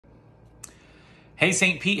Hey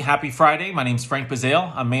St. Pete, happy Friday. My name's Frank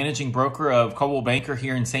Bazale. I'm managing broker of Coldwell Banker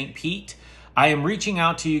here in St. Pete. I am reaching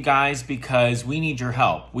out to you guys because we need your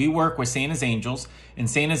help. We work with Santa's Angels, and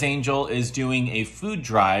Santa's Angel is doing a food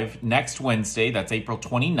drive next Wednesday, that's April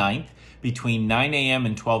 29th, between 9 a.m.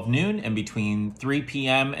 and 12 noon and between 3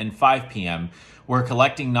 p.m. and 5 p.m. We're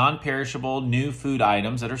collecting non-perishable new food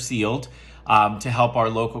items that are sealed to help our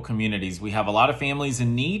local communities. We have a lot of families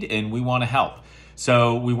in need and we want to help.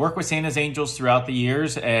 So we work with Santa's Angels throughout the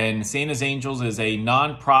years, and Santa's Angels is a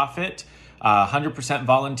nonprofit, 100%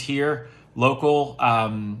 volunteer local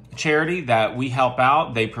charity that we help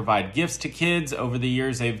out. They provide gifts to kids. Over the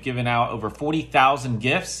years, they've given out over 40,000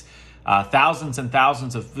 gifts, thousands and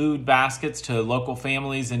thousands of food baskets to local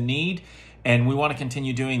families in need. And we want to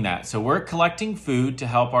continue doing that. So we're collecting food to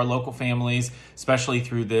help our local families, especially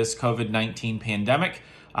through this COVID-19 pandemic.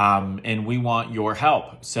 And we want your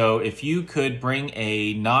help. So if you could bring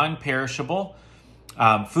a non-perishable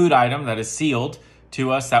food item that is sealed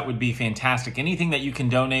to us, that would be fantastic. Anything that you can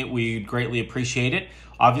donate, we'd greatly appreciate it.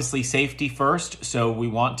 Obviously, safety first. So we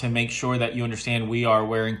want to make sure that you understand we are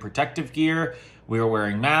wearing protective gear. We are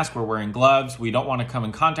wearing masks, we're wearing gloves. We don't want to come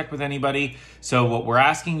in contact with anybody. So what we're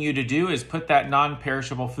asking you to do is put that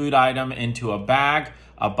non-perishable food item into a bag,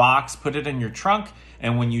 a box, put it in your trunk.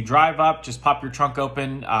 And when you drive up, just pop your trunk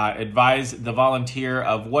open, advise the volunteer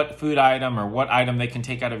of what food item or what item they can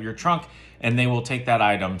take out of your trunk, and they will take that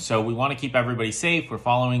item. So we want to keep everybody safe. We're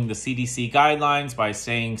following the CDC guidelines by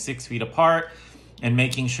staying 6 feet apart and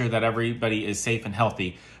making sure that everybody is safe and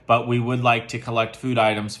healthy. But we would like to collect food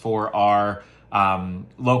items for our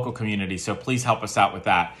local community. So please help us out with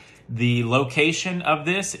that. The location of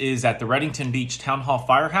this is at the Redington Beach Town Hall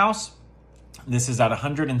Firehouse. This is at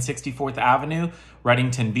 164th Avenue,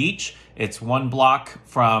 Redington Beach. It's 1 block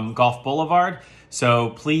from Gulf Boulevard.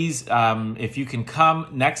 So please, if you can come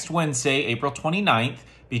next Wednesday, April 29th,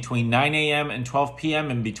 between 9 a.m. and 12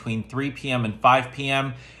 p.m. and between 3 p.m. and 5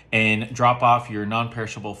 p.m. and drop off your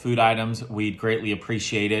non-perishable food items. We'd greatly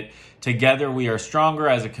appreciate it. Together, we are stronger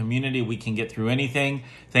as a community. We can get through anything.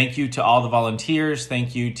 Thank you to all the volunteers.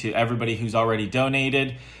 Thank you to everybody who's already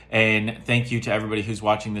donated. And thank you to everybody who's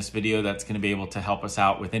watching this video that's going to be able to help us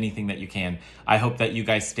out with anything that you can. I hope that you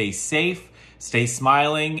guys stay safe, stay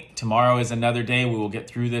smiling. Tomorrow is another day. We will get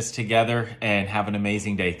through this together and have an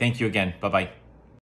amazing day. Thank you again. Bye-bye.